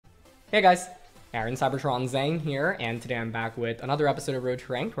Hey guys, Aaron Cybertron Zhang here, and today I'm back with another episode of Road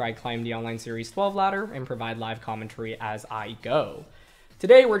to Ranked where I climb the Online Series 12 ladder and provide live commentary as I go.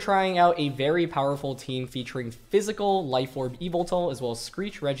 Today we're trying out a very powerful team featuring physical Life Orb Yveltal as well as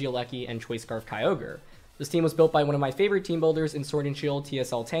SCREECH Regieleki and Scarf Kyogre. This team was built by one of my favorite team builders in Sword and Shield,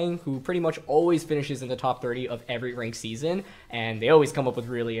 tsltang, who pretty much always finishes in the top 30 of every ranked season, and they always come up with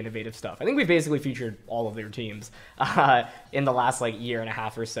really innovative stuff. I think we've basically featured all of their teams in the last year and a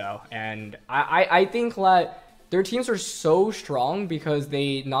half or so, and I think that their teams are so strong because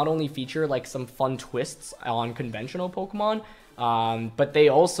they not only feature some fun twists on conventional Pokemon, but they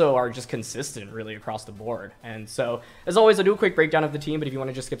also are just consistent really across the board. And so, as always, I'll do a quick breakdown of the team, but if you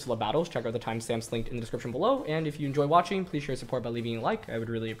want to just skip to the battles, check out the timestamps linked in the description below. And if you enjoy watching, please share support by leaving a like. I would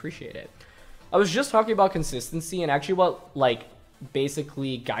really appreciate it. I was just talking about consistency, and actually what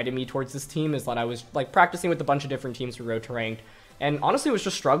basically guided me towards this team is that I was practicing with a bunch of different teams for Road to Ranked, and honestly was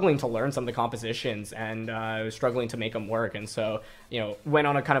just struggling to learn some of the compositions, and I was struggling to make them work. And so, went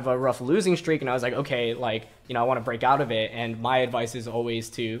on a kind of a rough losing streak, and I was like, okay, I want to break out of it. And my advice is always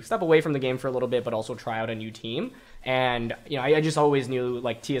to step away from the game for a little bit, but also try out a new team. And, I just always knew,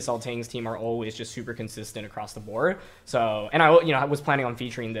 tsltang's team are always just super consistent across the board. So, and I was planning on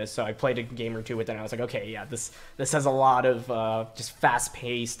featuring this, so I played a game or two with it, and I was like, okay, yeah, this has a lot of just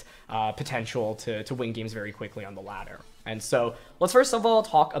fast-paced potential to win games very quickly on the ladder. And so, let's first of all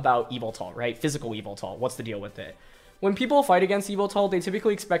talk about Yveltal, right? Physical Yveltal. What's the deal with it? When people fight against Yveltal, they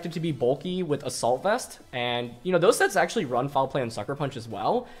typically expect it to be bulky with Assault Vest, and, those sets actually run Foul Play and Sucker Punch as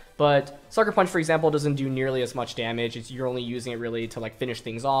well, but Sucker Punch, for example, doesn't do nearly as much damage. You're only using it really to, finish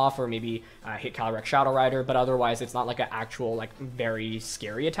things off, or maybe hit Calyrex Shadow Rider, but otherwise it's not, an actual, very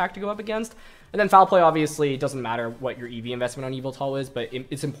scary attack to go up against. And then Foul Play, obviously, it doesn't matter what your EV investment on Yveltal is, but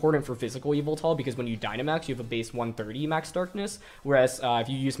it's important for physical Yveltal, because when you Dynamax, you have a base 130 Max Darkness, whereas if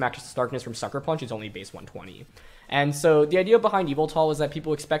you use Max Darkness from Sucker Punch, it's only base 120. And so the idea behind Yveltal is that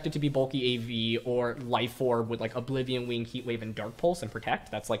people expect it to be bulky AV or Life Orb with Oblivion Wing, Heat Wave, and Dark Pulse and Protect.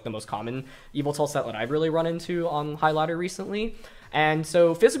 That's the most common Yveltal set that I've really run into on High Ladder recently. And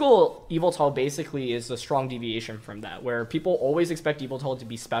so physical Yveltal basically is a strong deviation from that, where people always expect Yveltal to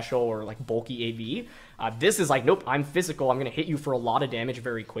be special or bulky AV. This is nope, I'm physical, I'm going to hit you for a lot of damage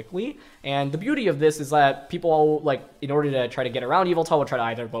very quickly. And the beauty of this is that people, in order to try to get around Yveltal, will try to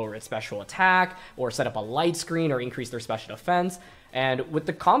either lower its special attack, or set up a light screen, or increase their special defense. And with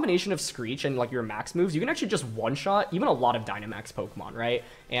the combination of Screech and your max moves, you can actually just one-shot even a lot of Dynamax Pokemon, right?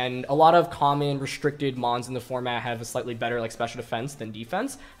 And a lot of common restricted mons in the format have a slightly better special defense than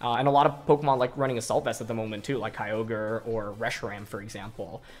defense. And a lot of Pokemon running Assault Vest at the moment too, like Kyogre or Reshiram, for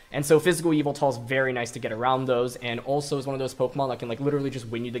example. And so physical Yveltal is very nice to get around those, and also is one of those Pokemon that can literally just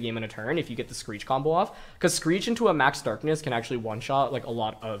win you the game in a turn if you get the Screech combo off. Because Screech into a Max Darkness can actually one-shot a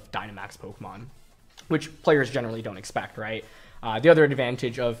lot of Dynamax Pokemon, which players generally don't expect, right? The other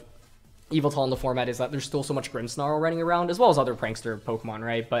advantage of Yveltal in the format is that there's still so much Grimmsnarl running around, as well as other prankster Pokemon,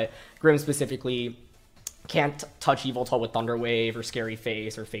 right? But Grimm specifically can't touch Yveltal with Thunder Wave or Scary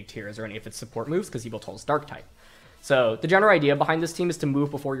Face or Fake Tears or any of its support moves, because Yveltal is Dark type. So the general idea behind this team is to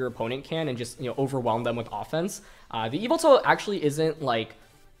move before your opponent can and just overwhelm them with offense. The Yveltal actually isn't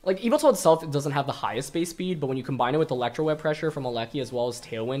Yveltal itself, it doesn't have the highest base speed, but when you combine it with Electro Web Pressure from Aleki as well as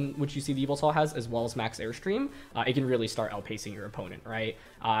Tailwind, which you see the Yveltal has, as well as Max Airstream, it can really start outpacing your opponent, right?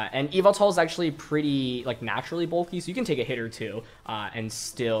 And Yveltal is actually pretty naturally bulky, so you can take a hit or two and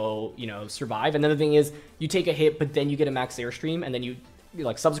still survive. And then the thing is, you take a hit, but then you get a Max Airstream, and then you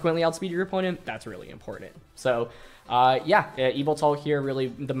subsequently outspeed your opponent. That's really important. So Yveltal here, really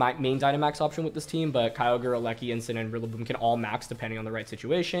the main Dynamax option with this team, but Kyogre, Aleki, Incin, and Rillaboom can all max depending on the right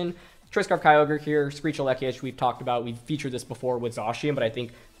situation. Scarf Kyogre here, SCREECH Regieleki, as we've talked about. We've featured this before with Zacian, but I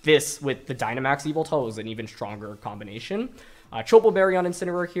think this with the Dynamax Yveltal is an even stronger combination. Chople Berry on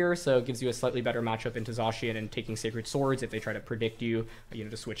Incineroar here, so it gives you a slightly better matchup into Zacian and taking Sacred Swords if they try to predict you,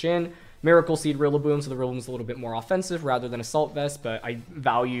 to switch in. Miracle Seed Rillaboom, so the Rillaboom's a little bit more offensive rather than Assault Vest, but I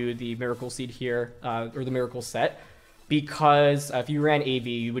value the Miracle Seed here, or the Miracle set, because if you ran AV,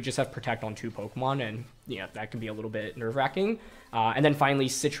 you would just have Protect on 2 Pokemon, and that can be a little bit nerve-wracking. And then finally,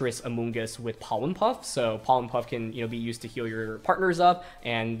 Citrus Amoonguss with Pollen Puff. So Pollen Puff can be used to heal your partners up,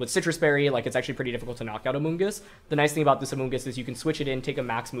 and with Citrus Berry, it's actually pretty difficult to knock out Amoonguss. The nice thing about this Amoonguss is you can switch it in, take a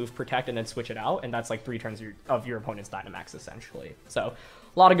max move, Protect, and then switch it out, and that's 3 turns of your opponent's Dynamax, essentially. So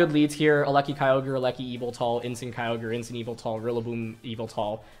a lot of good leads here. Aleki Kyogre, Aleki Yveltal, Incin Kyogre, Incin Yveltal, Rillaboom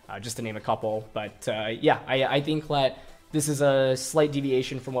Yveltal, just to name a couple. But I think that this is a slight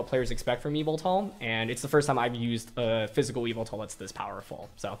deviation from what players expect from Yveltal, and it's the first time I've used a physical Yveltal that's this powerful.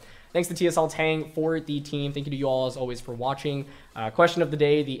 So thanks to tsltang for the team. Thank you to you all, as always, for watching. Question of the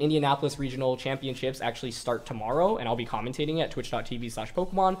day, the Indianapolis Regional Championships actually start tomorrow, and I'll be commentating it at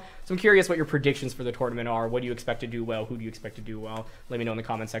twitch.tv/Pokemon. So I'm curious what your predictions for the tournament are. What do you expect to do well? Who do you expect to do well? Let me know in the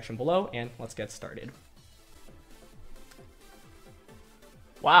comment section below, and let's get started.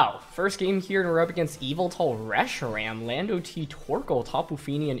 Wow, first game here, and we're up against Yveltal Reshiram, Landorus-T, Torkoal, Tapu,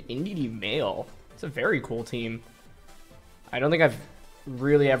 Fini, and Indeedee Male. It's a very cool team. I don't think I've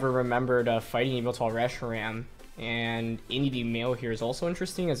really ever remembered fighting Yveltal Reshiram, and Indeedee Male here is also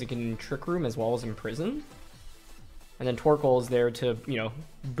interesting, as it can Trick Room as well as Imprison. And then Torkoal is there to, you know,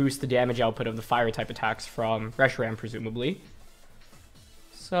 boost the damage output of the fire type attacks from Reshiram, presumably.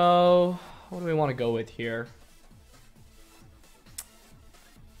 So, what do we want to go with here?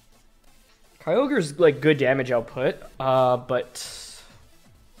 Kyogre's like good damage output, but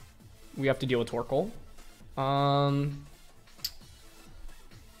we have to deal with Torkoal.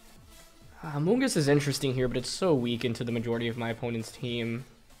 Amoonguss is interesting here, but it's so weak into the majority of my opponent's team.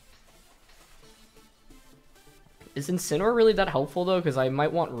 Is Incineroar really that helpful though? Because I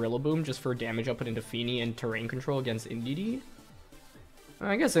might want Rillaboom just for damage output into Fini and terrain control against Indeedee.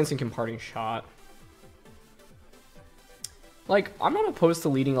 I guess Instant can Parting Shot. Like, I'm not opposed to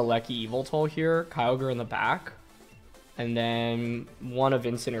leading a Lecky Yveltal here, Kyogre in the back, and then one of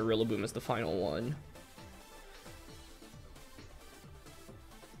Instant or Rillaboom is the final one.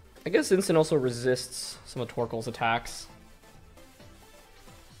 I guess Instant also resists some of Torkoal's attacks.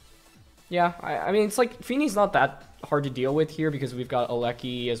 Yeah, I mean, it's like, Fini's not that hard to deal with here because we've got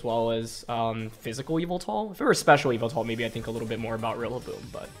Lecky as well as physical Yveltal. If it were special Yveltal, maybe I'd think a little bit more about Rillaboom,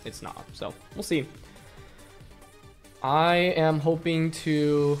 but it's not, so we'll see. I am hoping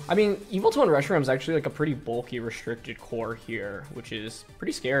to... I mean, Yveltal and Reshiram is actually like a pretty bulky restricted core here, which is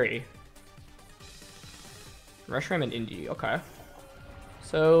pretty scary. Reshiram and Indeedee, okay.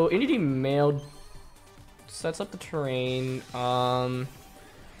 So, Indeedee Male sets up the terrain.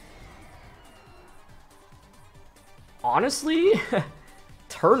 Honestly,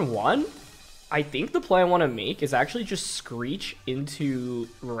 turn 1, I think the play I want to make is actually just Screech into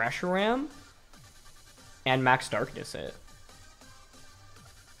Reshiram and Max Darkness it.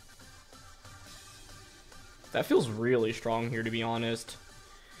 That feels really strong here, to be honest.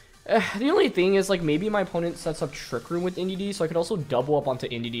 The only thing is, like, maybe my opponent sets up Trick Room with Indeedee, so I could also double up onto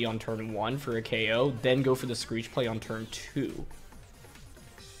Indeedee on turn 1 for a KO, then go for the Screech play on turn 2.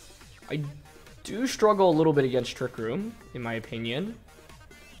 I do struggle a little bit against Trick Room, in my opinion.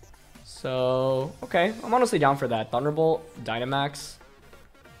 So, okay, I'm honestly down for that. Thunderbolt, Dynamax,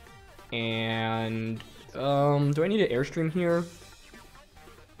 and... do I need an Airstream here?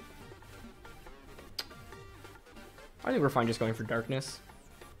 I think we're fine just going for Darkness.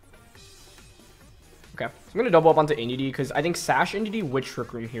 Okay, so I'm going to double up onto Indeedee because I think Sash Indeedee with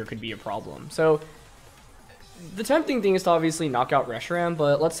Trick Room here could be a problem. So, the tempting thing is to obviously knock out Reshiram,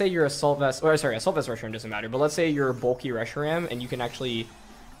 but let's say you're Assault Vest, or sorry, Assault Vest Reshiram doesn't matter, but let's say you're bulky Reshiram and you can actually,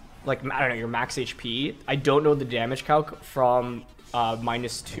 like, I don't know, you're max HP. I don't know the damage calc from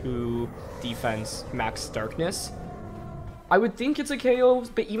 -2 defense max Darkness. I would think it's a KO,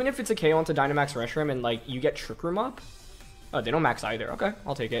 but even if it's a KO onto Dynamax Reshiram and like you get Trick Room up, oh, they don't max either. Okay,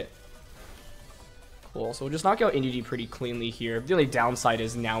 I'll take it. Cool. So we'll just knock out Indeedee pretty cleanly here. The only downside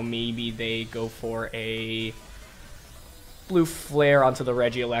is now maybe they go for a blue flare onto the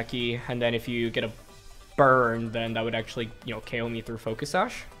Regieleki, and then if you get a burn, then that would actually, you know, KO me through Focus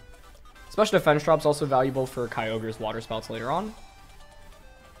Sash. Special defense drop's also valuable for Kyogre's water spouts later on.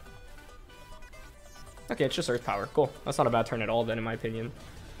 Okay, it's just Earth Power. Cool. That's not a bad turn at all then, in my opinion.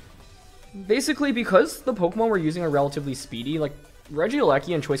 Basically, because the Pokemon we're using are relatively speedy, like,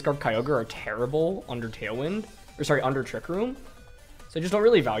 Regieleki and Choice Scarf Kyogre are terrible under Tailwind. Or, sorry, under Trick Room. So I just don't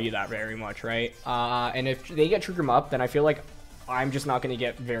really value that very much, right? And if they get Trick Room up, then I feel like I'm just not going to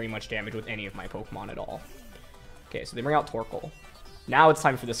get very much damage with any of my Pokemon at all. Okay, so they bring out Torkoal. Now it's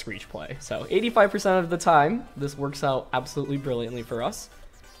time for the Screech play. So 85% of the time, this works out absolutely brilliantly for us.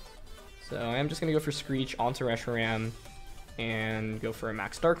 So I'm just going to go for Screech onto Reshiram and go for a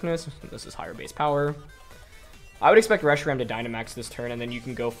Max Darkness. This is higher base power. I would expect Reshiram to Dynamax this turn, and then you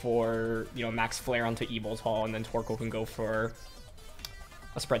can go for, you know, Max Flare onto Yveltal, and then Torkoal can go for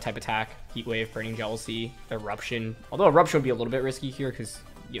a spread type attack, Heat Wave, Burning Jealousy, Eruption. Although Eruption would be a little bit risky here because,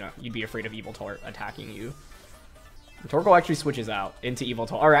 you know, you'd be afraid of Yveltal attacking you. And Torkoal actually switches out into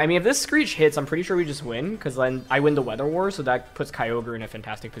Yveltal. Alright, I mean, if this Screech hits, I'm pretty sure we just win, because then I win the Weather War, so that puts Kyogre in a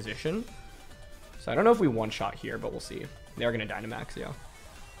fantastic position. So I don't know if we one-shot here, but we'll see. They're going to Dynamax, yeah.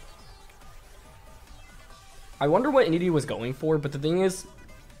 I wonder what Indeedee was going for, but the thing is,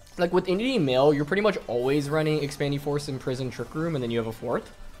 like with Indeedee Male, you're pretty much always running Expanding Force, Imprison, Trick Room, and then you have a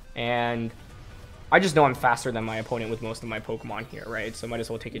fourth. And I just know I'm faster than my opponent with most of my Pokemon here, right? So I might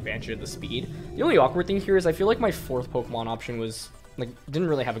as well take advantage of the speed. The only awkward thing here is I feel like my fourth Pokemon option was, like, didn't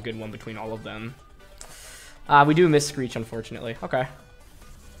really have a good one between all of them. We do miss Screech, unfortunately. Okay.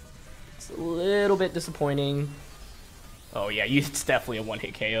 It's a little bit disappointing. Oh yeah, it's definitely a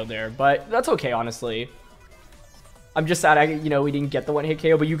one-hit KO there, but that's okay, honestly. I'm just sad, we didn't get the one-hit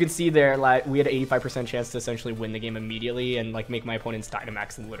KO, but you can see there, like, we had an 85% chance to essentially win the game immediately and, like, make my opponent's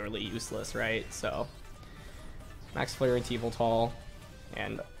Dynamax literally useless, right? So, Max Flare into Yveltal,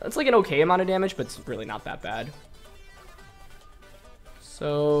 and that's, like, an okay amount of damage, but it's really not that bad.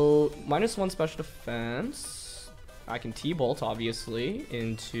 So, -1 special defense. I can T-Bolt, obviously,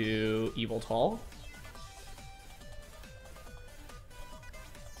 into Yveltal.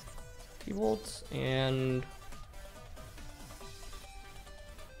 T-Bolt, and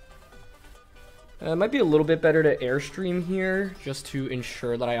it might be a little bit better to Airstream here, just to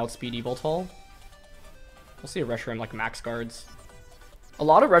ensure that I outspeed Yveltal. We'll see a Reshiram like max guards. A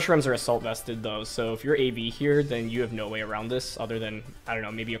lot of Reshirams are Assault Vested though, so if you're AV here, then you have no way around this other than, I don't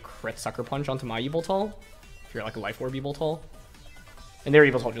know, maybe a crit Sucker Punch onto my Yveltal. If you're like a Life Orb Yveltal. And their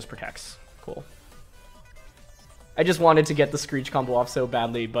Yveltal just protects. Cool. I just wanted to get the Screech combo off so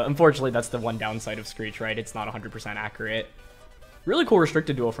badly, but unfortunately that's the one downside of Screech, right? It's not 100% accurate. Really cool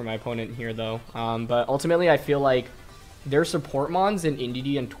restricted duel for my opponent here, though. But ultimately, I feel like their support mons in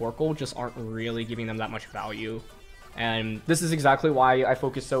Indeedee and Torkoal just aren't really giving them that much value. And this is exactly why I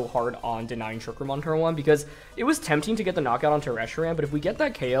focus so hard on denying Trick Room on turn 1, because it was tempting to get the knockout onto Reshiram, but if we get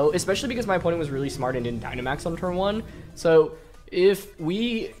that KO, especially because my opponent was really smart and didn't Dynamax on turn 1, so if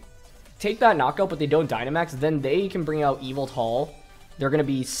we take that knockout but they don't Dynamax, then they can bring out Yveltal. They're going to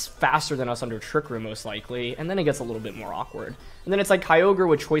be faster than us under Trick Room, most likely, and then it gets a little bit more awkward. And then it's like Kyogre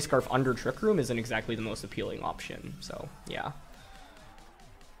with Choice Scarf under Trick Room isn't exactly the most appealing option, so yeah.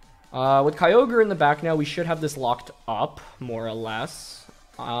 With Kyogre in the back now, we should have this locked up, more or less.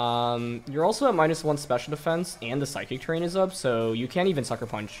 You're also at -1 special defense, and the Psychic Terrain is up, so you can't even Sucker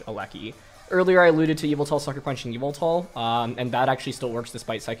Punch Aleki. Earlier I alluded to Yveltal Sucker Punching Yveltal, and that actually still works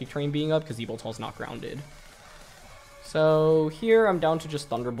despite Psychic Terrain being up, because Yveltal's not grounded. So here I'm down to just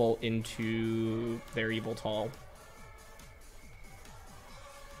Thunderbolt into their Yveltal.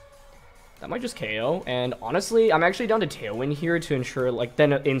 That might just KO, and honestly, I'm actually down to Tailwind here to ensure, like,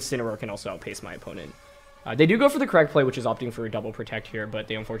 then Incineroar can also outpace my opponent. They do go for the correct play, which is opting for a double protect here, but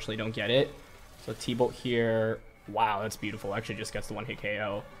they unfortunately don't get it. So T-Bolt here, wow, that's beautiful, actually just gets the one-hit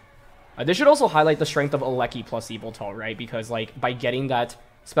KO. This should also highlight the strength of Aleki plus Yveltal, right? Because, like, by getting that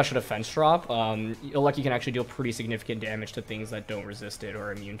special defense drop, Aleki can actually deal pretty significant damage to things that don't resist it or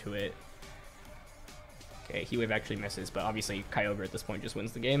are immune to it. Okay, Heat Wave actually misses, but obviously Kyogre at this point just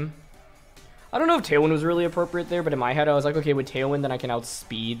wins the game. I don't know if Tailwind was really appropriate there, but in my head I was like, okay, with Tailwind then I can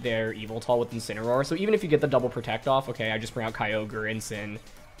outspeed their Yveltal with Incineroar. So even if you get the double protect off, okay, I just bring out Kyogre, Incin.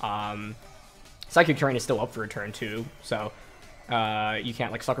 Psychic Terrain is still up for a turn too, so you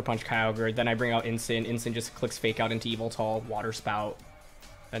can't like Sucker Punch Kyogre. Then I bring out Incin. Incin just clicks Fake Out into Yveltal, Water Spout,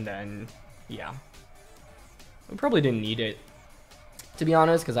 and then, yeah. I probably didn't need it, to be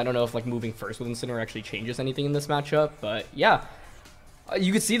honest, because I don't know if like moving first with Incineroar actually changes anything in this matchup, but yeah.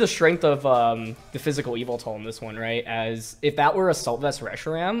 You could see the strength of the physical Yveltal in this one, right? As if that were Assault Vest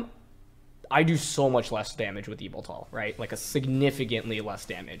Reshiram, I do so much less damage with Yveltal, right? Like a significantly less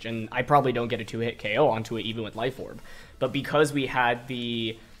damage. And I probably don't get a 2-hit KO onto it even with Life Orb. But because we had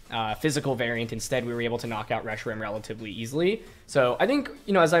the physical variant instead, we were able to knock out Reshiram relatively easily. So I think,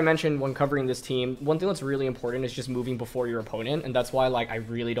 you know, as I mentioned when covering this team, one thing that's really important is just moving before your opponent. And that's why, like, I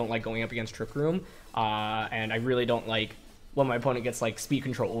really don't like going up against Trick Room. And I really don't like when my opponent gets like speed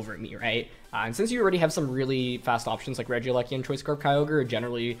control over me, right? And since you already have some really fast options like Regieleki and Choice Scarf Kyogre,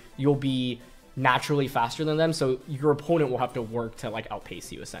 generally you'll be naturally faster than them, so your opponent will have to work to like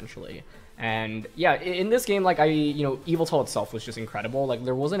outpace you essentially. And yeah, in this game, like Yveltal itself was just incredible. Like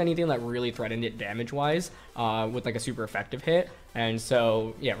there wasn't anything that really threatened it damage-wise with like a super effective hit. And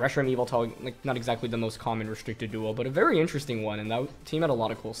so yeah, Reshiram Yveltal, like not exactly the most common restricted duel, but a very interesting one, and that team had a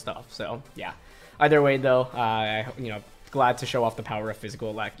lot of cool stuff. So yeah, either way though, glad to show off the power of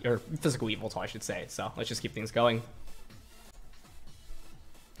physical Yveltal, I should say. So let's just keep things going.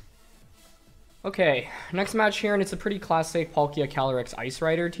 Okay, next match here, and it's a pretty classic Palkia Calyrex Ice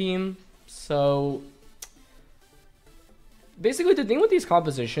Rider team. So basically the thing with these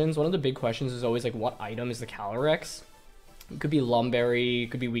compositions, one of the big questions is always like, what item is the Calyrex? It could be Lumberry,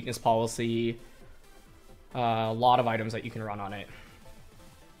 it could be Weakness Policy, a lot of items that you can run on it.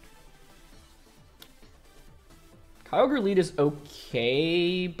 Kyogre lead is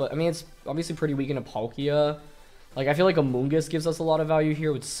okay, but I mean, it's obviously pretty weak into Palkia. Like, I feel like Amoonguss gives us a lot of value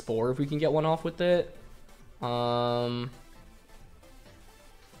here with Spore if we can get one off with it. Just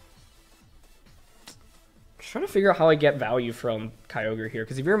trying to figure out how I get value from Kyogre here,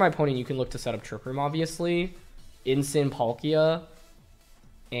 because if you're my opponent, you can look to set up Trick Room, obviously. Incin Palkia.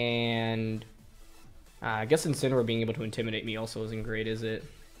 And I guess Incineroar being able to intimidate me also isn't great, is it?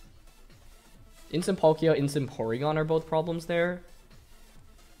 Incin Palkia, Incin Porygon are both problems there.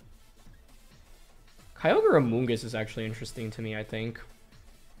 Kyogre Amoonguss is actually interesting to me, I think.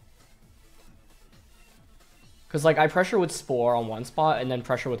 Because, like, I pressure with Spore on one spot, and then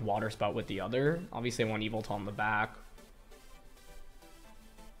pressure with Water Spout with the other. Obviously, I want Yveltal on the back.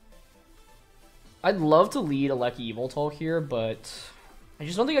 I'd love to lead Yveleki Yveltal here, but I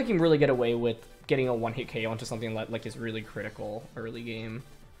just don't think I can really get away with getting a one-hit KO onto something that, like, is really critical early game.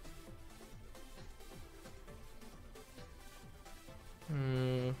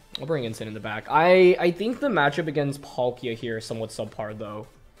 I'll bring Incin in the back. I think the matchup against Palkia here is somewhat subpar, though.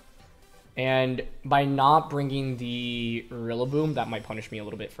 And by not bringing the Rillaboom, that might punish me a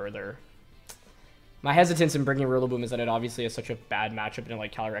little bit further. My hesitance in bringing Rillaboom is that it obviously has such a bad matchup in,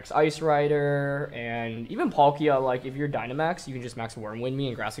 like, Calyrex Ice Rider, and even Palkia, like, if you're Dynamax, you can just max Wormwind me,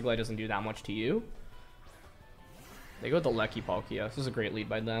 and Grassy Glide doesn't do that much to you. They go with the Lecky Palkia. This is a great lead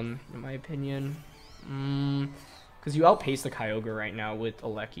by them, in my opinion. Because you outpace the Kyogre right now with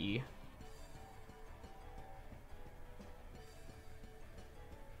Aleki.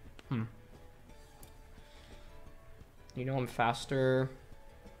 You know I'm faster.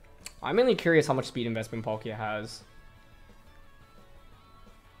 I'm mainly curious how much speed investment Palkia has.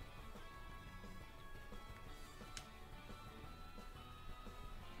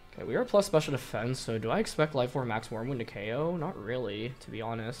 Okay, we are plus special defense, so do I expect Life Orb Max Wormwind to KO? Not really, to be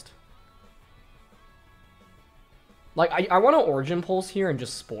honest. Like, I want to Origin Pulse here and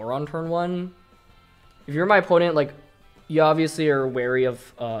just Spore on turn 1. If you're my opponent, like, you obviously are wary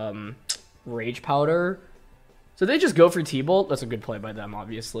of Rage Powder. So they just go for T-Bolt. That's a good play by them,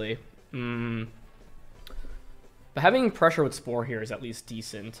 obviously. But having pressure with Spore here is at least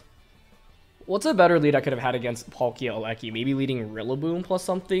decent. What's a better lead I could have had against Palkia Aleki? Maybe leading Rillaboom plus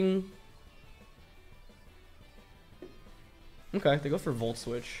something? Okay, they go for Volt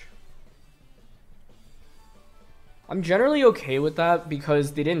Switch. I'm generally okay with that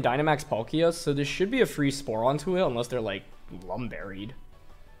because they didn't Dynamax Palkia, so this should be a free Spore onto it unless they're, like, Lumburied.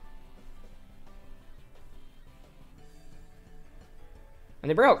 And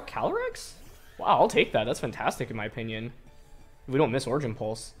they bring out Calyrex? Wow, I'll take that. That's fantastic in my opinion. We don't miss Origin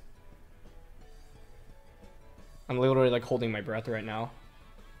Pulse. I'm literally, like, holding my breath right now.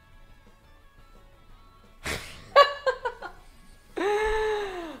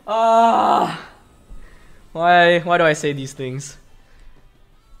 Why do I say these things?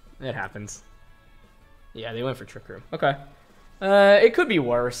 It happens. Yeah, they went for Trick Room. Okay. It could be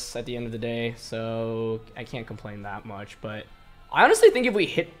worse at the end of the day, so I can't complain that much, but I honestly think if we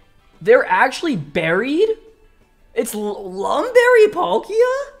hit... They're actually buried? It's Lumberry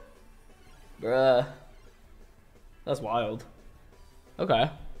Palkia? Bruh. That's wild. Okay.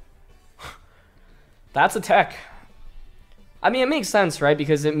 That's a tech. I mean, it makes sense, right?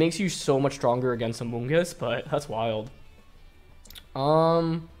 Because it makes you so much stronger against Amoonguss, but that's wild.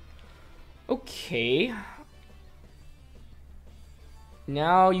 Okay.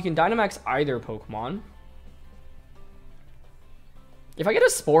 Now you can Dynamax either Pokemon. If I get a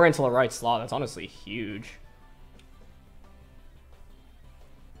Spore into the right slot, that's honestly huge.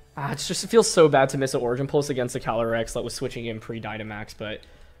 It just feels so bad to miss an Origin Pulse against a Calyrex that was switching in pre-Dynamax, but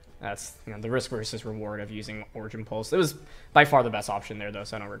that's, you know, the risk versus reward of using Origin Pulse. It was by far the best option there, though,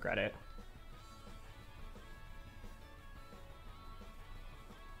 so I don't regret it.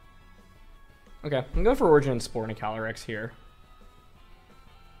 Okay, I'm going for Origin and Spore and a Calyrex here.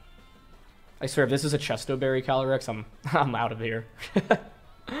 I swear, if this is a Chesto Berry Calyrex, I'm out of here.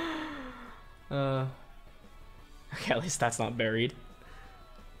 Okay, at least that's not buried.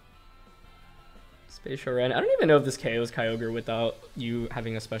 Spatial Ren. I don't even know if this KOs Kyogre without you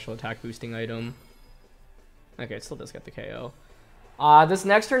having a special attack boosting item. Okay, it still does get the KO. This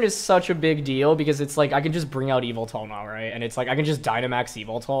next turn is such a big deal because it's like I can just bring out Yveltal now, right? And it's like I can just Dynamax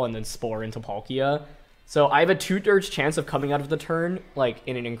Yveltal and then Spore into Palkia. So I have a 2/3 chance of coming out of the turn, like,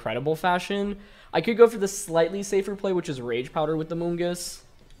 in an incredible fashion. I could go for the slightly safer play, which is Rage Powder with the Amoonguss.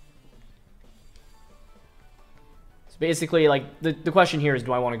 So basically, like, the question here is,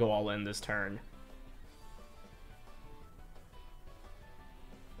 do I want to go all in this turn?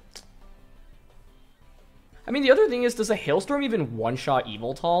 I mean, the other thing is, does a Hailstorm even one-shot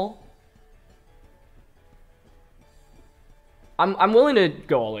Yveltal? I'm willing to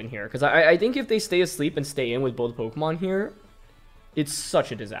go all in here, because I think if they stay asleep and stay in with both Pokemon here, it's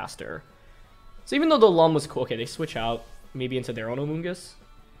such a disaster. So even though the Lum was cool, okay, they switch out maybe into their own Amoonguss.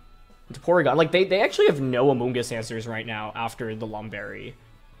 Into Porygon. Like, they actually have no Amoonguss answers right now after the Lumberry.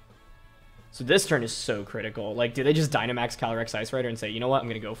 So this turn is so critical. Like, do they just Dynamax Calyrex Ice Rider and say, you know what, I'm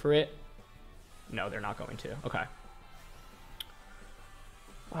going to go for it? No, they're not going to. Okay.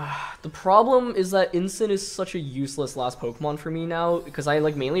 The problem is that Incin is such a useless last Pokemon for me now, because I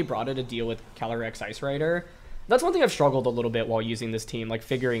like mainly brought it to deal with Calyrex Ice Rider. That's one thing I've struggled a little bit while using this team, like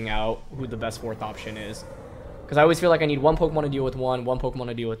figuring out who the best fourth option is. Because I always feel like I need one Pokemon to deal with one Pokemon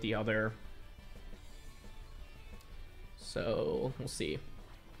to deal with the other. So, we'll see.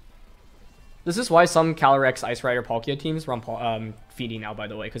 This is why some Calyrex Ice Rider Palkia teams run Fini now, by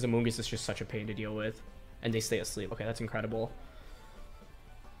the way, because Amoonguss is just such a pain to deal with. And they stay asleep. Okay, that's incredible.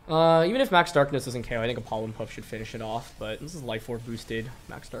 Even if Max Darkness isn't KO, I think a Pollen Puff should finish it off, but this is Life Orb boosted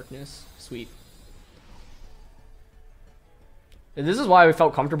Max Darkness. Sweet. This is why I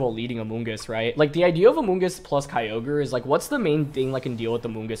felt comfortable leading Amoonguss, right? Like, the idea of Amoonguss plus Kyogre is, like, what's the main thing that can deal with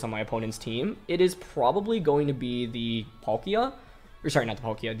Amoonguss on my opponent's team? It is probably going to be the Palkia. Or, sorry, not the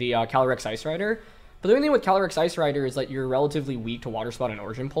Palkia, the Calyrex Ice Rider. But the only thing with Calyrex Ice Rider is that you're relatively weak to Water Spout and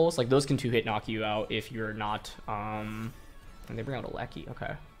Origin Pulse. Like, those can two-hit knock you out if you're not, And they bring out a Lecky,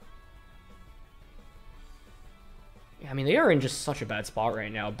 okay. Yeah, I mean, they are in just such a bad spot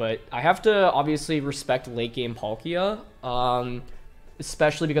right now, but I have to obviously respect late game Palkia,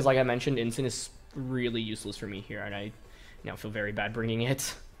 especially because, like I mentioned, Incin is really useless for me here, and I now feel very bad bringing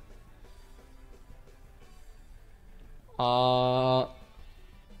it. I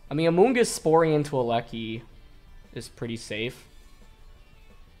mean, Amoonguss sporing into a Lecky is pretty safe.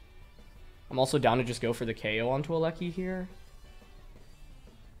 I'm also down to just go for the KO onto a Lecky here.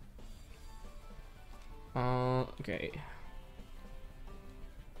 Okay.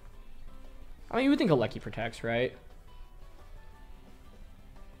 I mean, you would think a Lecky protects, right?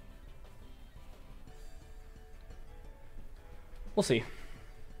 We'll see.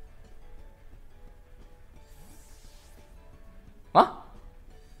 Huh?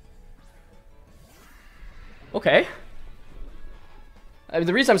 Okay. I mean,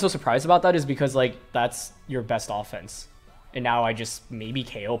 the reason I'm so surprised about that is because, like, that's your best offense. And now I just maybe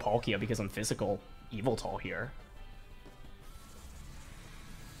KO Palkia because I'm physical Yveltal here.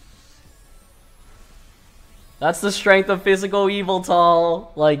 That's the strength of physical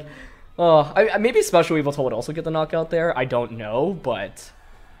Yveltal. Like, maybe special Yveltal would also get the knockout there. I don't know, but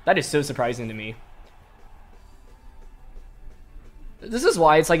that is so surprising to me. This is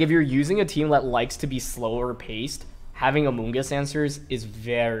why it's like if you're using a team that likes to be slower paced, having Amoonguss answers is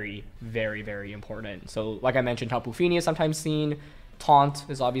very, very, very important. So, like I mentioned, Tapu Fini is sometimes seen. Taunt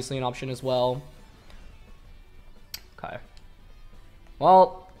is obviously an option as well. Okay.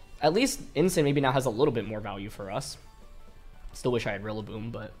 Well, at least Incin maybe now has a little bit more value for us. Still wish I had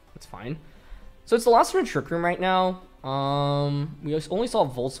Rillaboom, but that's fine. So it's the last turn Trick Room right now. We only saw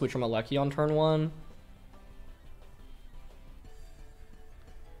Volt Switch from a Lecky on turn 1.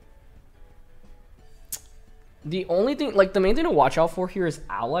 The only thing, like, the main thing to watch out for here is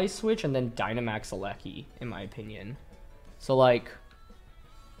Ally Switch and then Dynamax Lecky, in my opinion. So, like,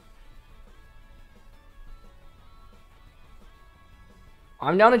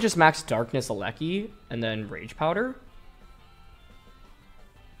 I'm down to just Max Darkness Lecky and then Rage Powder.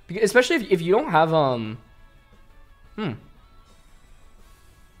 Because, especially if you don't have,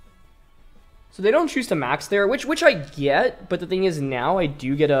 So they don't choose to max there, which I get, but the thing is now I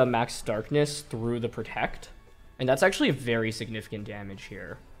do get a Max Darkness through the Protect. And that's actually a very significant damage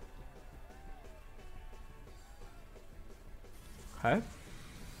here. Okay.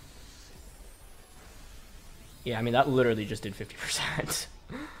 Yeah, I mean, that literally just did 50%.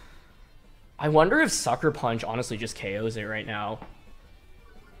 I wonder if Sucker Punch honestly just KOs it right now.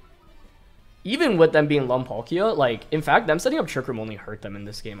 Even with them being Lum Palkia, like, in fact, them setting up Trick Room only hurt them in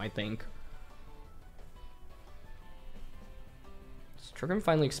this game, I think. So Trick Room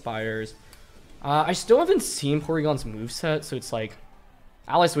finally expires. I still haven't seen Porygon's moveset, so it's like,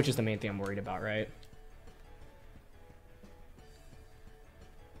 Ally Switch is the main thing I'm worried about, right?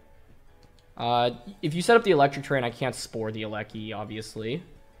 If you set up the Electric Terrain, I can't Spore the Lecky, obviously.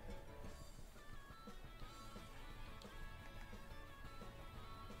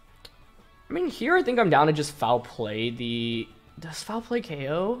 I mean, here I think I'm down to just Foul Play the... Does Foul Play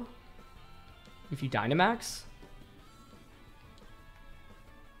KO? If you Dynamax?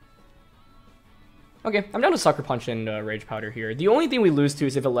 Okay, I'm down to Sucker Punch and Rage Powder here. The only thing we lose to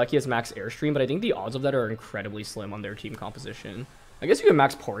is if Lecky has Max Airstream, but I think the odds of that are incredibly slim on their team composition. I guess you can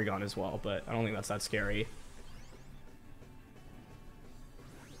Max Porygon as well, but I don't think that's that scary.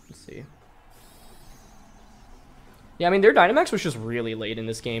 Let's see. Yeah, I mean, their Dynamax was just really late in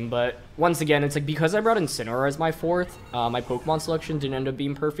this game, but once again, it's like because I brought Incineroar as my fourth, my Pokemon selection didn't end up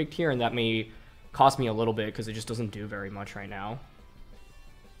being perfect here, and that may cost me a little bit because it just doesn't do very much right now.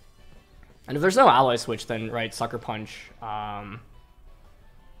 And if there's no ally switch, then, right, Sucker Punch can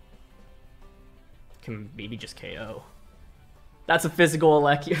maybe just KO. That's a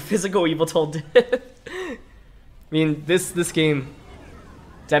physical physical Yveltal dip. I mean, this game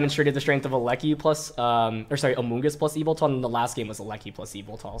demonstrated the strength of Amoonguss plus Yveltal, and the last game was Yveltal plus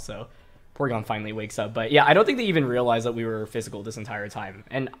Yveltal, so Porygon finally wakes up. But yeah, I don't think they even realized that we were physical this entire time,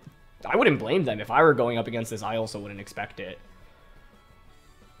 and I wouldn't blame them. If I were going up against this, I also wouldn't expect it.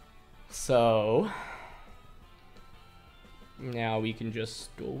 So now we can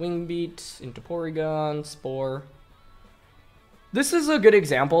just do a Wing Beat into Porygon, Spore. This is a good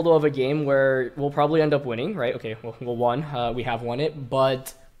example, though, of a game where we'll probably end up winning, right? Okay, well, we won. We have won it,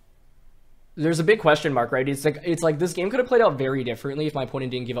 but there's a big question mark, right? It's like this game could have played out very differently if my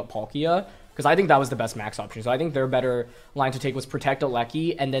opponent didn't give up Palkia, because I think that was the best max option. So I think their better line to take was protect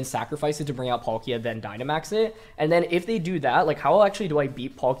Yveltal and then sacrifice it to bring out Palkia, then Dynamax it. And then if they do that, like, how actually do I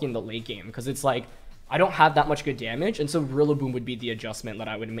beat Palkia in the late game? Because it's like, I don't have that much good damage, and so Rillaboom would be the adjustment that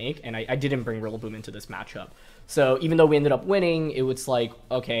I would make, and I didn't bring Rillaboom into this matchup. So even though we ended up winning, it was like,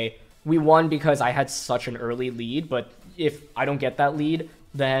 okay, we won because I had such an early lead, but if I don't get that lead,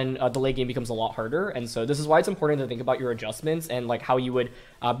 then the late game becomes a lot harder. And so this is why it's important to think about your adjustments and like how you would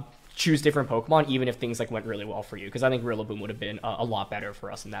choose different Pokemon, even if things like went really well for you, because I think Rillaboom would have been a lot better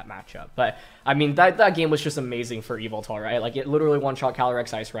for us in that matchup. But I mean, that game was just amazing for Yveltal, right? Like, it literally one-shot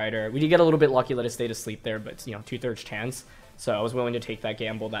Calyrex Ice Rider. We did get a little bit lucky, let it stay to sleep there, but, you know, 2/3 chance. So I was willing to take that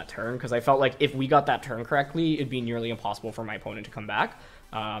gamble that turn, because I felt like if we got that turn correctly, it'd be nearly impossible for my opponent to come back,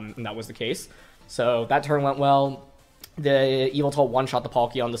 and that was the case. So that turn went well. The Yveltal one-shot the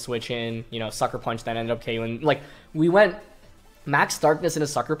Palkia on the switch in, you know, Sucker Punch, then ended up KOing. Like, we went Max Darkness in a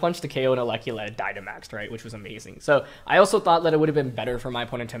Sucker Punch to KO an Yveltal at Dynamax, right, which was amazing. So I also thought that it would have been better for my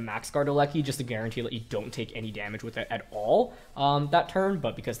opponent to Max Guard Yveltal just to guarantee that you don't take any damage with it at all that turn,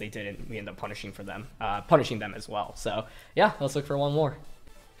 but because they didn't, we ended up punishing them as well. So yeah, let's look for one more.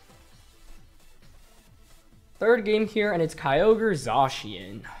 Third game here, and it's Kyogre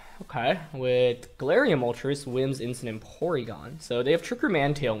Zacian. Okay, with Galarian-Moltres, Whims, Incin, and Porygon. So they have Trick Room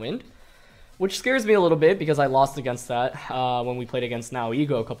and Tailwind, which scares me a little bit because I lost against that when we played against Now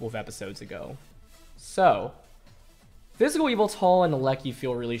Ego a couple of episodes ago. So, Physical Yveltal and Yveltal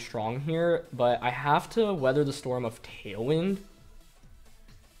feel really strong here, but I have to weather the storm of Tailwind.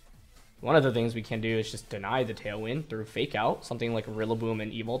 One of the things we can do is just deny the Tailwind through Fake Out. Something like Rillaboom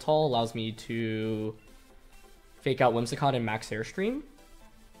and Yveltal allows me to Fake Out Whimsicott and Max Airstream.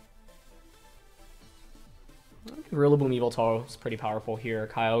 I think Rillaboom Yveltal is pretty powerful here.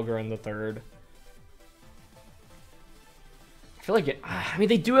 Kyogre in the third. I feel like I mean,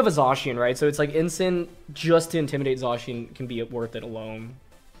 they do have a Zacian, right? So it's like Incin just to intimidate Zacian can be worth it alone.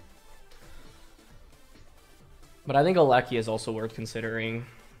 But I think Yveltal is also worth considering.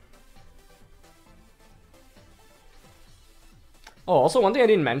 Oh, also one thing I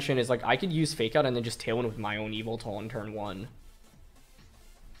didn't mention is like I could use Fake Out and then just Tailwind with my own Yveltal on turn 1.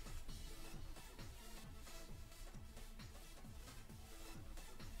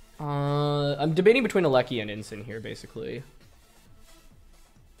 I'm debating between Yveltal and Incin here, basically.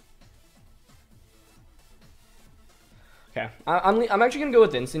 Okay, I'm actually gonna go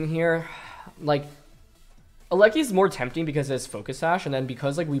with Incin here. Like, Yveltal is more tempting because it has Focus Sash, and then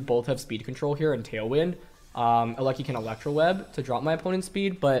because like we both have speed control here and Tailwind, Yveltal can Electro Web to drop my opponent's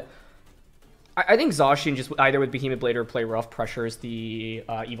speed. But I think Zacian just either with Behemoth Blade or Play Rough pressures the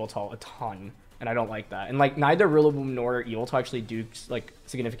Yveltal a ton. And I don't like that. And like neither Rillaboom nor Yveltal actually do like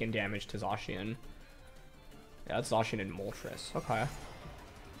significant damage to Zacian. Yeah, that's Zacian and Moltres. Okay.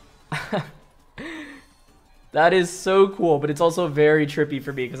 That is so cool, but it's also very trippy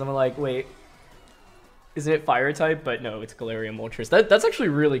for me because I'm like, wait, isn't it fire type? But no, it's Galarian-Moltres. That's actually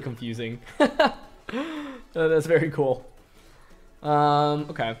really confusing. That's very cool.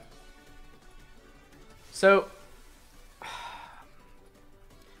 Okay. So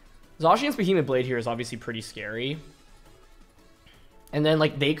Zacian's Behemoth Blade here is obviously pretty scary. And then,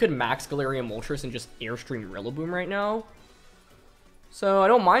 like, they could max Galarian-Moltres and just Airstream Rillaboom right now. So I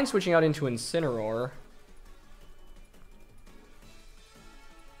don't mind switching out into Incineroar.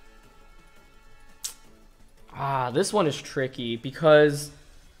 This one is tricky because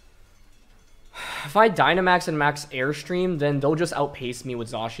if I Dynamax and max Airstream, then they'll just outpace me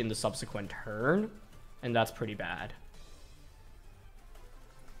with Zacian the subsequent turn. And that's pretty bad.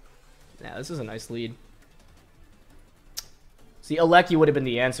 Yeah, this is a nice lead. See, Aleki would have been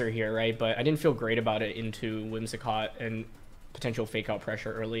the answer here, right? But I didn't feel great about it into Whimsicott and potential fake out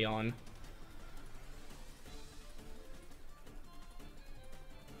pressure early on.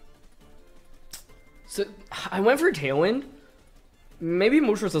 So I went for Tailwind. Maybe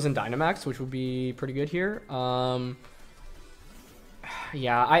Moltres doesn't Dynamax, which would be pretty good here.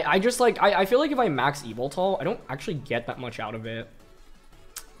 Yeah, I just like, I feel like if I max Yveltal, I don't actually get that much out of it.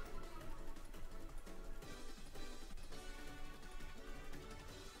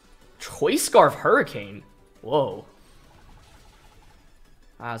 Choice Scarf Hurricane. Whoa.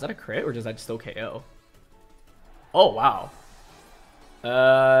 Is that a crit or does that still KO? Oh, wow.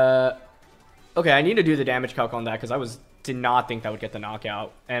 Okay, I need to do the damage calc on that because did not think that would get the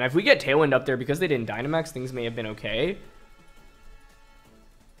knockout. And if we get Tailwind up there, because they didn't Dynamax, things may have been okay.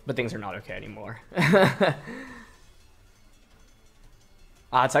 But things are not okay anymore.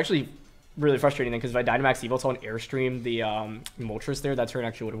 It's actually really frustrating then, because if I Dynamax Yveltal and Airstream the Moltres there, that turn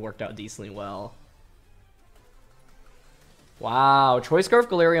actually would have worked out decently well. Wow, Choice Scarf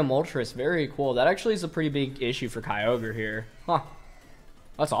Galarian Moltres, very cool. That actually is a pretty big issue for Kyogre here. Huh.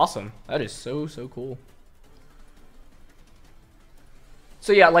 That's awesome. That is so, so cool.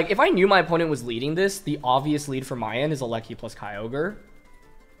 So yeah, like, if I knew my opponent was leading this, the obvious lead for my end is Aleki plus Kyogre.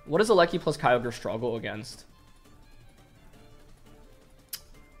 What does Aleki plus Kyogre struggle against?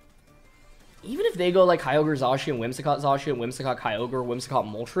 Even if they go like Kyogre Zacian, Whimsicott Kyogre,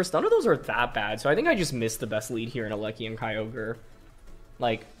 Whimsicott Moltres, none of those are that bad. So I think I just missed the best lead here in Aleki and Kyogre.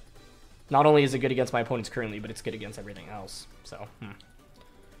 Like, not only is it good against my opponents currently, but it's good against everything else. So,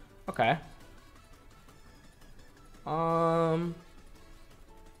 okay. I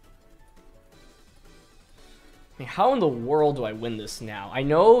mean, how in the world do I win this now? I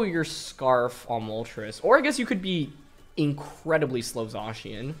know you're Scarf on Moltres, or I guess you could be incredibly slow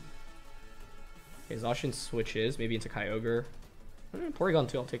Zacian. Okay, Zacian switches, maybe into Kyogre. Porygon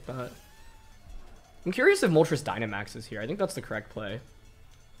too, I'll take that. I'm curious if Moltres Dynamaxes here. I think that's the correct play.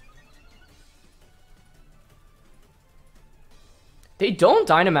 They don't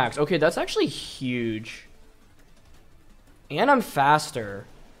Dynamax. Okay, that's actually huge. And I'm faster.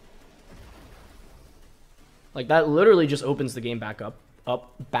 Like, that literally just opens the game back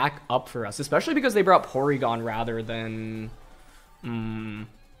up for us. Especially because they brought Porygon rather than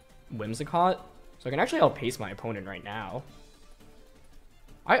Whimsicott. So I can actually outpace my opponent right now.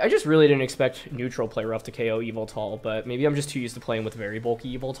 I just really didn't expect neutral play rough to KO Yveltal, but maybe I'm just too used to playing with very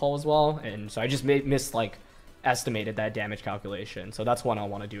bulky Yveltal as well. And so I just estimated that damage calculation. So that's one I'll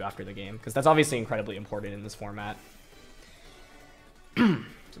want to do after the game, because that's obviously incredibly important in this format. So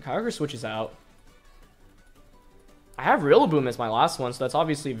Kyogre switches out. I have Rillaboom as my last one, so that's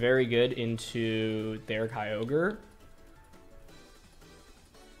obviously very good into their Kyogre.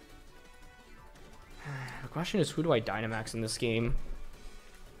 The question is, who do I Dynamax in this game?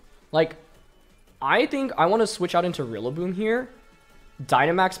 Like, I think I want to switch out into Rillaboom here,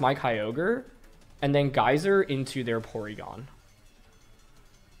 Dynamax my Kyogre, and then Geyser into their Porygon.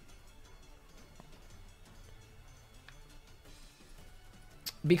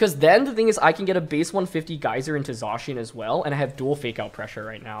 Because then the thing is, I can get a base 150 Geyser into Zacian as well, and I have dual fake out pressure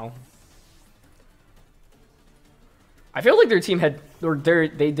right now. I feel like their team had, or they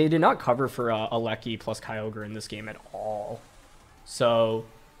did not cover for Aleki plus Kyogre in this game at all. So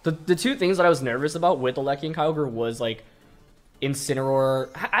the two things that I was nervous about with Aleki and Kyogre was like Incineroar.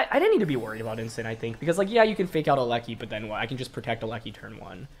 I didn't need to be worried about Incin, I think, because like, yeah, you can fake out Aleki, but then what? I can just protect Aleki turn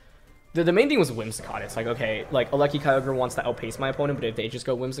one. The main thing was Whimsicott. It's like, okay, like Aleki Kyogre wants to outpace my opponent, but if they just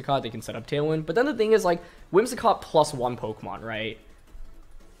go Whimsicott, they can set up Tailwind. But then the thing is, like, Whimsicott plus one Pokemon, right?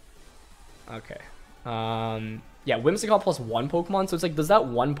 Okay. Yeah, Whimsicott plus one Pokemon. So it's like, does that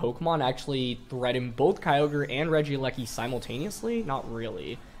one Pokemon actually threaten both Kyogre and Regieleki simultaneously? Not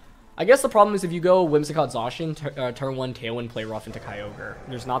really. I guess the problem is if you go Whimsicott Zacian, turn one Tailwind play rough into Kyogre.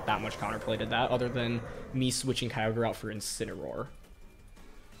 There's not that much counterplay to that other than me switching Kyogre out for Incineroar.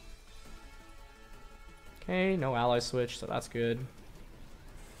 Okay, no ally switch, so that's good.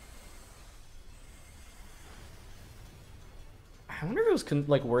 I wonder if it was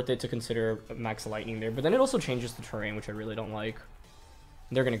like worth it to consider Max Lightning there, but then it also changes the terrain, which I really don't like.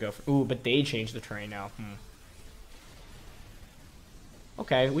 They're gonna go for, ooh, but they changed the terrain now.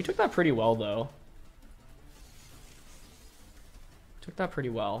 Okay, we took that pretty well though. Took that pretty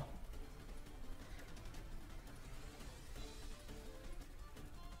well.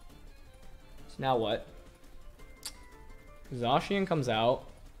 So now what? Zacian comes out.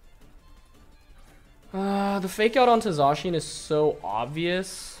 The fake out onto Zacian is so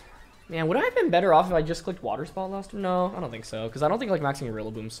obvious. Man, would I have been better off if I just clicked Water Spot last time? No, I don't think so, because I don't think like maxing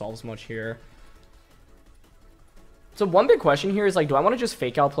Rillaboom solves much here. So one big question here is, like, do I want to just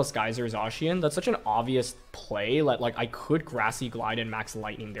fake out plus Geyser Zacian? That's such an obvious play. Like I could Grassy Glide and Max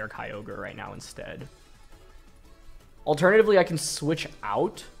Lightning their Kyogre right now instead. Alternatively, I can switch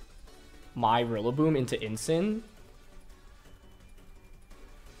out my Rillaboom into Incin.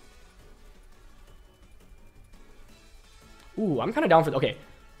 Ooh, I'm kind of down for... Okay,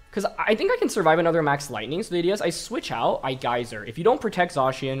 because I think I can survive another Max Lightning. So the idea is I switch out, I Geyser. If you don't protect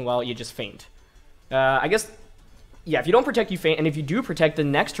Zacian, well, you just faint. I guess... Yeah, if you don't protect, you faint, and if you do protect, the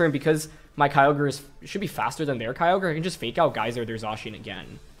next turn, because my Kyogre should be faster than their Kyogre, I can just fake out Geyser their Zacian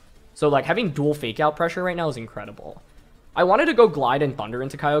again. So, like, having dual fake out pressure right now is incredible. I wanted to go Glide and Thunder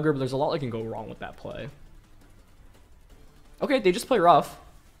into Kyogre, but there's a lot that can go wrong with that play. Okay, they just play rough.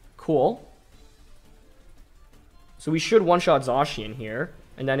 Cool. So we should one-shot Zacian here,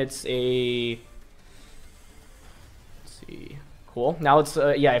 and then it's a... Let's see. Cool. Now it's,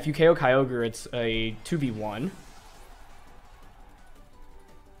 yeah, if you KO Kyogre, it's a 2v1.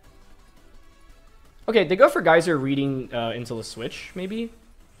 Okay, they go for Geyser reading into the switch, maybe?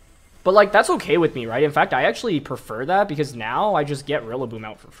 But, like, that's okay with me, right? In fact, I actually prefer that because now I just get Rillaboom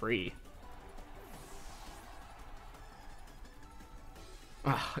out for free.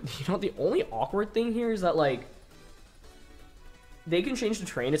 You know, the only awkward thing here is that, like, they can change the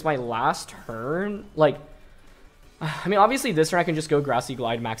terrain. It's my last turn. Like, I mean, obviously this turn I can just go Grassy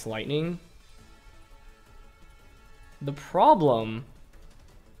Glide, Max Lightning. The problem...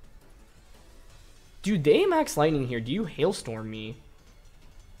 Do they Max Lightning here? Do you Hailstorm me?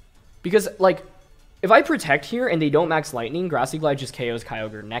 Because, like, if I protect here and they don't Max Lightning, Grassy Glide just KOs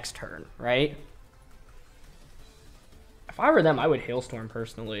Kyogre next turn, right? If I were them, I would Hailstorm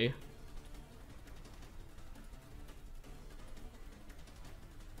personally.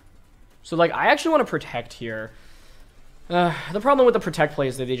 So, like, I actually want to protect here. The problem with the protect play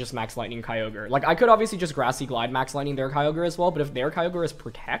is that they just Max Lightning Kyogre. Like, I could obviously just Grassy Glide Max Lightning their Kyogre as well, but if their Kyogre is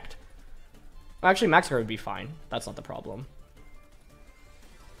protect... Actually, Max Guard would be fine. That's not the problem.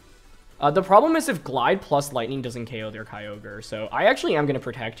 The problem is if Glide plus Lightning doesn't KO their Kyogre. So I actually am going to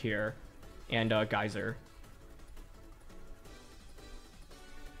protect here. And Geyser.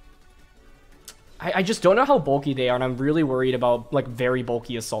 I just don't know how bulky they are, and I'm really worried about, like, very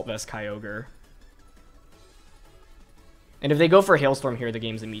bulky Assault Vest Kyogre. And if they go for Hailstorm here, the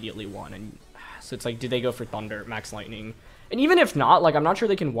game's immediately won. And so it's like, do they go for Thunder, Max Lightning? And even if not, like, I'm not sure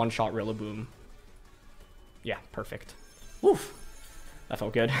they can one-shot Rillaboom. Yeah, perfect. Oof. That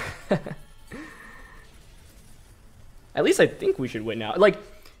felt good. At least I think we should win now. Like,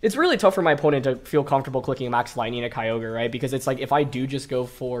 it's really tough for my opponent to feel comfortable clicking Max Lightning at Kyogre, right? Because it's like, if I do just go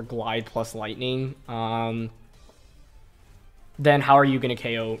for Glide plus Lightning, then how are you going to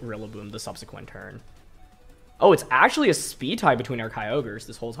KO Rillaboom the subsequent turn? Oh, it's actually a speed tie between our Kyogres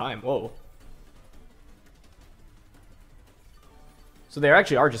this whole time. Whoa. So they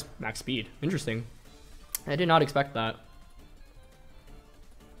actually are just max speed. Interesting. I did not expect that.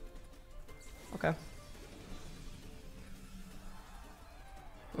 Okay.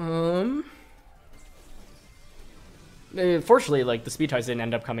 Fortunately, like, the speed ties didn't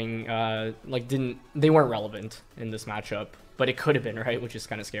end up coming, they weren't relevant in this matchup, but it could have been, right? Which is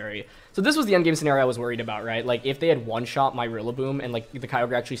kind of scary. So this was the endgame scenario I was worried about, right? Like, if they had one-shot my Rillaboom and, like, the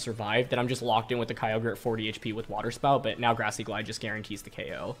Kyogre actually survived, then I'm just locked in with the Kyogre at 40 HP with Water Spout, but now Grassy Glide just guarantees the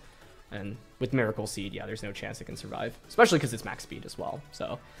KO. And with Miracle Seed, yeah, there's no chance it can survive, especially because it's max speed as well,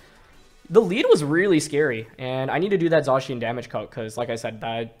 so... The lead was really scary, and I need to do that Zacian damage cut because, like I said,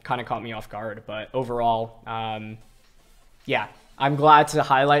 that kind of caught me off guard. But overall, yeah, I'm glad to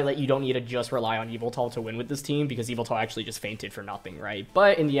highlight that you don't need to just rely on Yveltal to win with this team because Yveltal actually just fainted for nothing, right?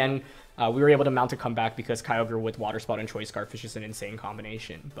 But in the end, we were able to mount a comeback because Kyogre with Water Spout and Choice Scarf is just an insane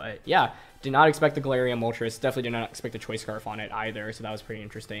combination. But yeah, did not expect the Galarian-Moltres, definitely did not expect the Choice Scarf on it either, so that was pretty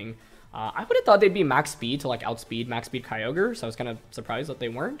interesting. I would have thought they'd be max speed to like outspeed max speed Kyogre, so I was kind of surprised that they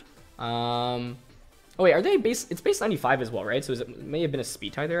weren't. Oh wait, are they base? It's base 95 as well, right? So it may have been a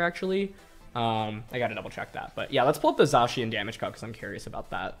speed tie there actually. I gotta double check that, but yeah, let's pull up the Zacian damage cut because I'm curious about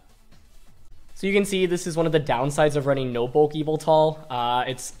that. So you can see this is one of the downsides of running no bulk Yveltal.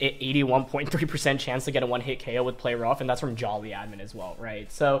 It's 81.3% chance to get a one-hit KO with Play Rough, and that's from Jolly Admin as well,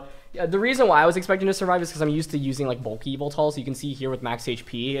 right? So yeah, the reason why I was expecting to survive is because I'm used to using like bulky Yveltal. So you can see here with max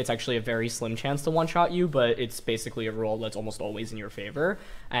HP, it's actually a very slim chance to one-shot you, but it's basically a roll that's almost always in your favor.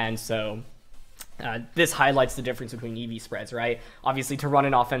 And so this highlights the difference between EV spreads, right? Obviously, to run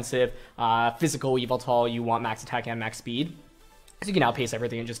an offensive physical Yveltal, you want max attack and max speed. So you can outpace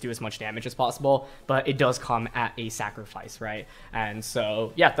everything and just do as much damage as possible, but it does come at a sacrifice, right? And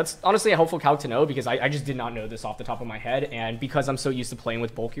so, yeah, that's honestly a helpful calc to know, because I just did not know this off the top of my head, and because I'm so used to playing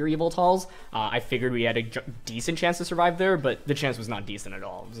with bulkier Yveltals, I figured we had a decent chance to survive there, but the chance was not decent at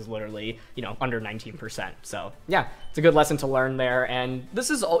all. It was literally, you know, under 19%. So, yeah, it's a good lesson to learn there, and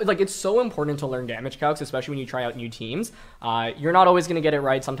this is, like, it's so important to learn damage calcs, especially when you try out new teams. You're not always going to get it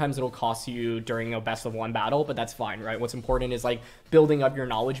right. Sometimes it'll cost you during a best of one battle, but that's fine, right? What's important is, like, building up your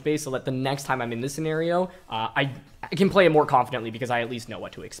knowledge base so that the next time I'm in this scenario, I can play it more confidently because I at least know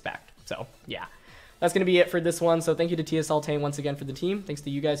what to expect. So, yeah. That's going to be it for this one. So thank you to tsltang once again for the team. Thanks to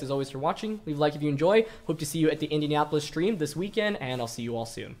you guys as always for watching. Leave a like if you enjoy. Hope to see you at the Indianapolis stream this weekend, and I'll see you all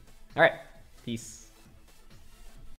soon. All right. Peace.